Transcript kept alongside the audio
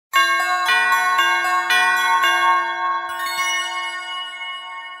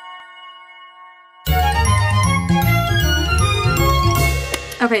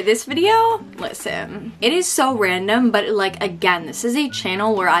Okay, this video, listen, it is so random, but like, again, this is a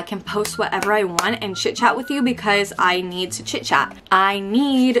channel where I can post whatever I want and chit chat with you because I need to chit chat. I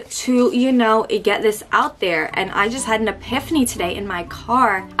need to, you know, get this out there. And I just had an epiphany today in my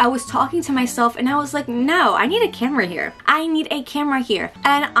car. I was talking to myself and I was like, no, I need a camera here. I need a camera here.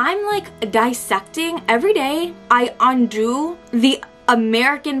 And I'm like dissecting every day. I undo the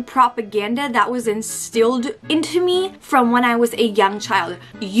American propaganda that was instilled into me from when I was a young child.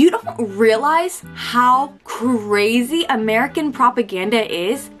 You don't realize how crazy American propaganda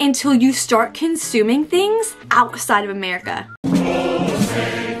is until you start consuming things outside of America.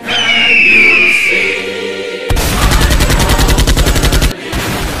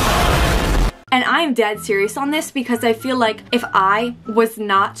 And I'm dead serious on this because I feel like if I was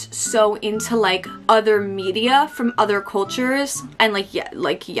not so into like other media from other cultures, and like, yeah,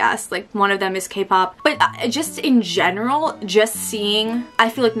 like yes, like one of them is K-pop, but just in general, just seeing, I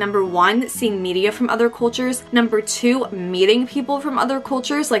feel like number one, seeing media from other cultures, number two, meeting people from other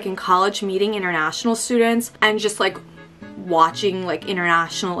cultures, like in college, meeting international students, and just like watching like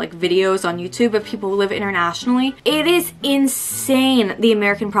international like videos on YouTube of people who live internationally. It is insane, the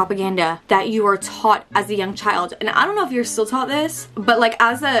American propaganda that you are taught as a young child. And I don't know if you're still taught this, but like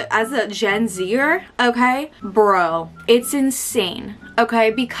as a Gen Zer, okay, bro, it's insane,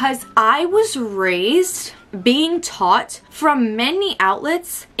 okay? Because I was raised being taught from many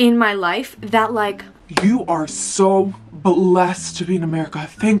outlets in my life that like, you are so blessed to be in America.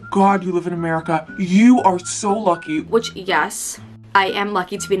 Thank God you live in America. You are so lucky. Which, yes, I am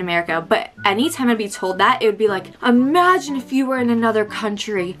lucky to be in America, but anytime I'd be told that, it would be like, imagine if you were in another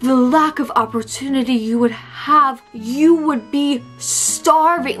country, the lack of opportunity you would have, you would be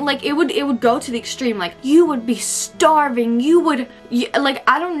starving. Like it would go to the extreme, like you would be starving, like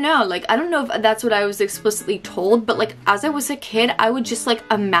I don't know if that's what I was explicitly told, but like as I was a kid, I would just like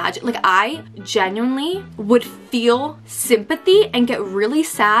imagine, like I genuinely would feel sympathy and get really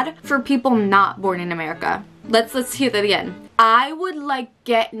sad for people not born in America. Let's hear that again. I would like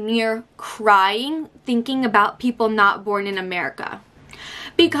get near crying thinking about people not born in America.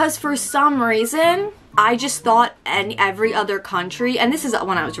 Because for some reason, I just thought every other country, and this is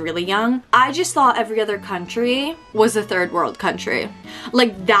when I was really young, I just thought every other country was a third world country.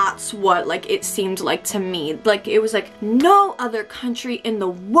 Like that's what like it seemed like to me. Like it was like no other country in the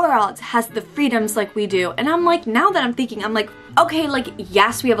world has the freedoms like we do. And I'm like, now that I'm thinking, I'm like, okay, like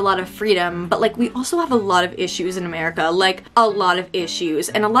yes, we have a lot of freedom, but like we also have a lot of issues in America, like a lot of issues.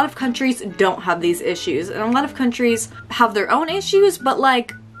 And a lot of countries don't have these issues. And a lot of countries have their own issues, but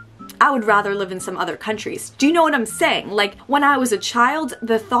like I would rather live in some other countries. Do you know what I'm saying? Like when I was a child,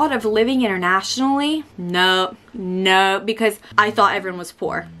 the thought of living internationally, no, because I thought everyone was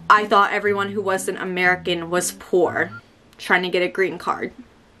poor. I thought everyone who wasn't American was poor, trying to get a green card.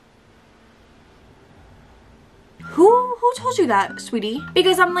 Who told you that, sweetie?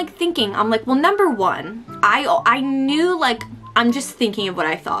 Because I'm like thinking, I'm like, well, number one, I knew, like, I'm just thinking of what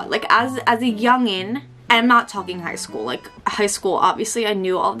I thought. Like as a youngin', and I'm not talking high school, like high school, obviously I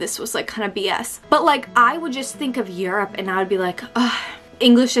knew all this was like kind of BS. But like I would just think of Europe and I would be like, ugh,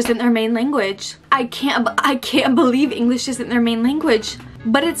 English isn't their main language. I can't believe English isn't their main language.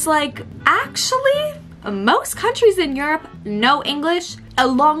 But it's like, actually, most countries in Europe know English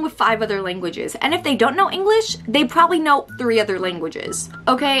along with 5 other languages. And if they don't know English, they probably know 3 other languages.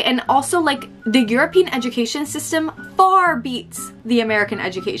 Okay, and also like the European education system far beats the American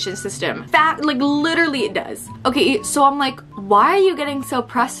education system. Fact, like literally it does. Okay, so I'm like, why are you getting so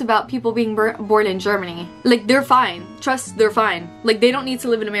pressed about people being born in Germany? Like they're fine. Trust, they're fine. Like they don't need to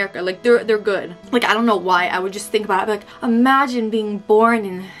live in America. Like they're good. Like I don't know why. I would just think about it. I'd be like, imagine being born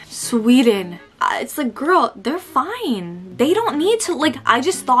in Sweden. It's like, girl, they're fine. They don't need to, like, I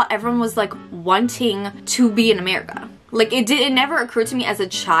just thought everyone was like wanting to be in America. Like it never occurred to me as a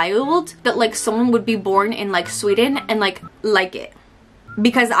child that like someone would be born in like Sweden and like it.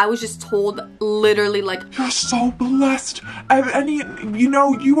 Because I was just told literally like, you're so blessed. And you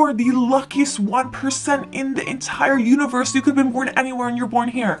know, you are the luckiest 1% in the entire universe. You could have been born anywhere and you're born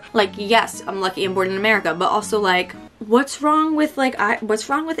here. Like, yes, I'm lucky I'm born in America, but also like, what's wrong with like, what's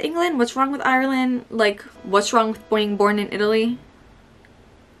wrong with England? What's wrong with Ireland? Like, what's wrong with being born in Italy?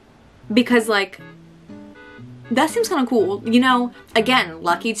 Because like, that seems kind of cool. You know, again,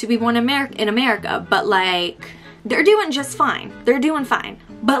 lucky to be born in America, but like, they're doing just fine. They're doing fine.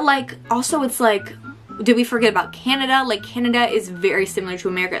 But like, also it's like, did we forget about Canada? Like, Canada is very similar to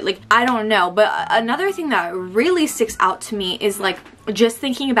America. Like, I don't know. But another thing that really sticks out to me is like just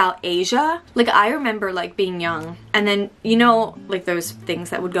thinking about Asia. Like, I remember like being young, and then, you know, like those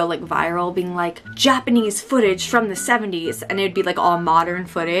things that would go like viral being like Japanese footage from the 70s, and it'd be like all modern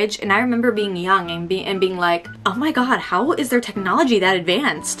footage. And I remember being young and being like, oh my god, how is their technology that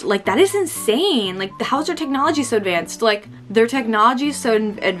advanced? Like, that is insane. Like, how is their technology so advanced? Like, their technology is so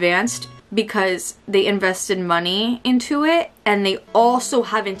advanced because they invested money into it, and they also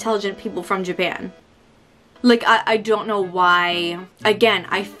have intelligent people from Japan. Like, I don't know why. Again,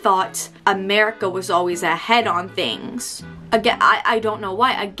 I thought America was always ahead on things. Again, I don't know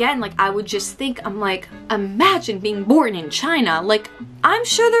why. Again, like, I would just think, I'm like, imagine being born in China. Like, I'm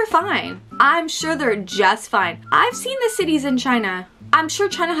sure they're fine. I'm sure they're just fine. I've seen the cities in China. I'm sure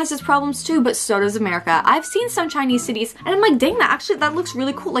China has its problems too, but so does America. I've seen some Chinese cities, and I'm like, dang, that looks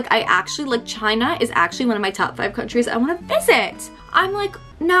really cool. Like, I actually, like, China is actually one of my top 5 countries I want to visit. I'm like,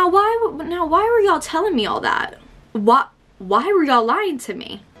 now why were y'all telling me all that? Why were y'all lying to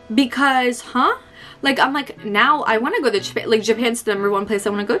me? Because, huh? Like, I'm like, now I want to go to Japan. Like, Japan's the #1 place I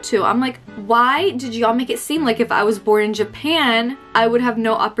want to go to. I'm like, why did y'all make it seem like if I was born in Japan, I would have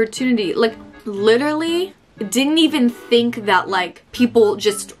no opportunity? Like, literally didn't even think that like people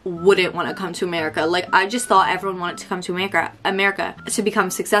just wouldn't want to come to America. Like, I just thought everyone wanted to come to America to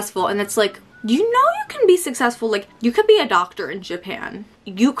become successful. And it's like, you know, you can be successful. Like, you could be a doctor in Japan.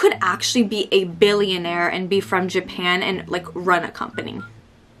 You could actually be a billionaire and be from Japan and like run a company.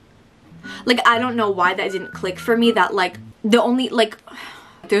 Like, I don't know why that didn't click for me, that like the only, like,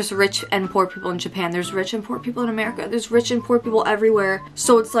 there's rich and poor people in Japan, there's rich and poor people in America, there's rich and poor people everywhere.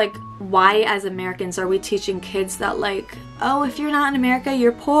 So it's like, why as Americans are we teaching kids that like, oh, if you're not in America,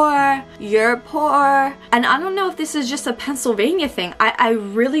 you're poor, you're poor? And I don't know if this is just a Pennsylvania thing. I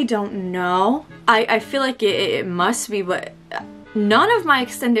really don't know. I feel like it must be, but none of my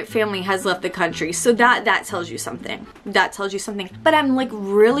extended family has left the country, so that tells you something. That tells you something. But I'm like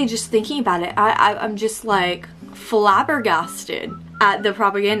really just thinking about it. I'm just like flabbergasted at the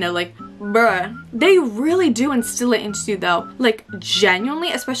propaganda. Like, bruh, they really do instill it into you though. Like,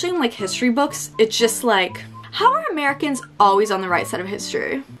 genuinely, especially in like history books, it's just like, how are Americans always on the right side of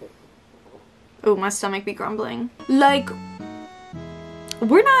history? Oh, my stomach be grumbling. Like,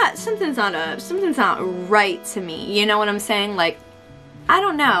 we're not, something's not right to me, you know what I'm saying? Like, I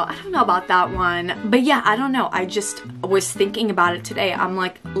don't know about that one, but yeah, I don't know. I just was thinking about it today. I'm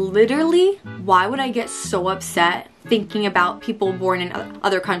like, literally, why would I get so upset thinking about people born in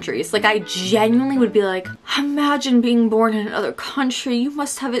other countries? Like, I genuinely would be like, imagine being born in another country. You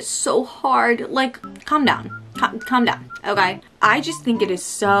must have it so hard. Like, calm down. Calm down, okay? I just think it is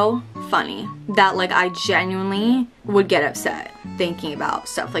so funny that like I genuinely would get upset thinking about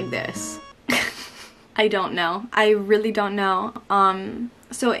stuff like this. I don't know. I really don't know.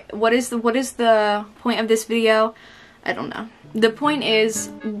 So what is the point of this video? I don't know. The point is,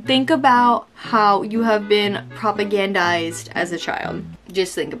 think about how you have been propagandized as a child.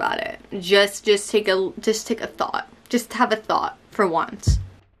 Just think about it. Just take a thought. Just have a thought for once.